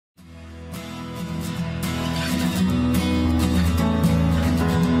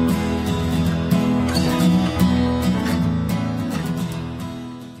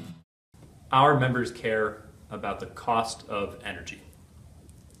Our members care about the cost of energy,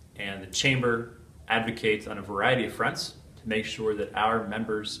 and the Chamber advocates on a variety of fronts to make sure that our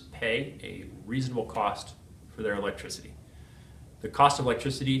members pay a reasonable cost for their electricity. The cost of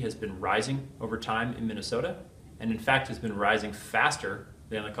electricity has been rising over time in Minnesota, and in fact has been rising faster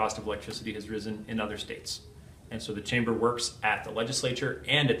than the cost of electricity has risen in other states. And so the Chamber works at the legislature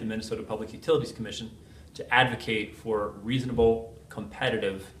and at the Minnesota Public Utilities Commission to advocate for reasonable,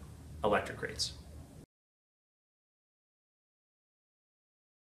 competitive electric rates.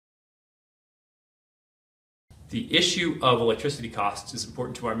 The issue of electricity costs is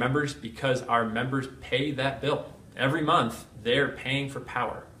important to our members because our members pay that bill. Every month, they're paying for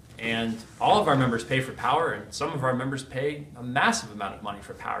power. And all of our members pay for power, and some of our members pay a massive amount of money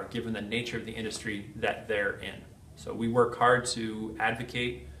for power, given the nature of the industry that they're in. So we work hard to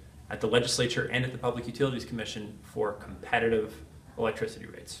advocate at the legislature and at the Public Utilities Commission for competitive electricity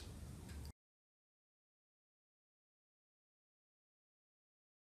rates.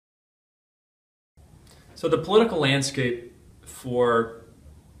 So the political landscape for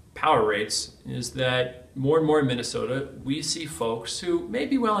power rates is that more and more in Minnesota, we see folks who may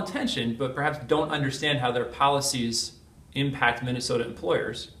be well-intentioned, but perhaps don't understand how their policies impact Minnesota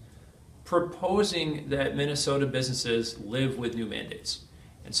employers, proposing that Minnesota businesses live with new mandates.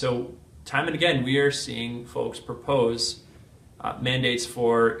 And so time and again, we are seeing folks propose mandates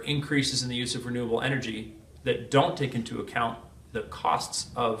for increases in the use of renewable energy that don't take into account the costs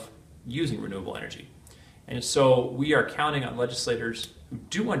of using renewable energy. And so we are counting on legislators who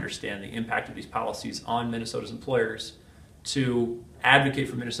do understand the impact of these policies on Minnesota's employers to advocate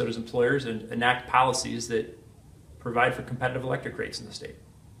for Minnesota's employers and enact policies that provide for competitive electric rates in the state.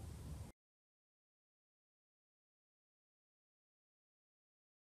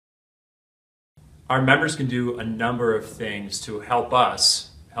 Our members can do a number of things to help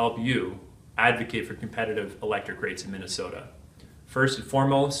us, help you, advocate for competitive electric rates in Minnesota. First and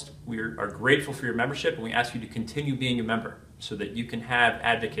foremost, we are grateful for your membership, and we ask you to continue being a member so that you can have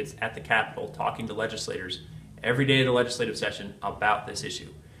advocates at the Capitol talking to legislators every day of the legislative session about this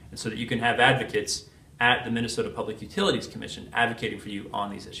issue, and so that you can have advocates at the Minnesota Public Utilities Commission advocating for you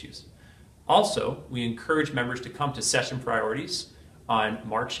on these issues. Also, we encourage members to come to session priorities on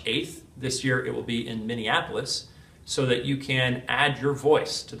March 8th. This year it will be in Minneapolis, so that you can add your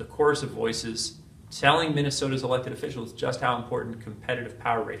voice to the chorus of voices telling Minnesota's elected officials just how important competitive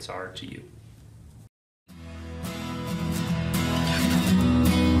power rates are to you.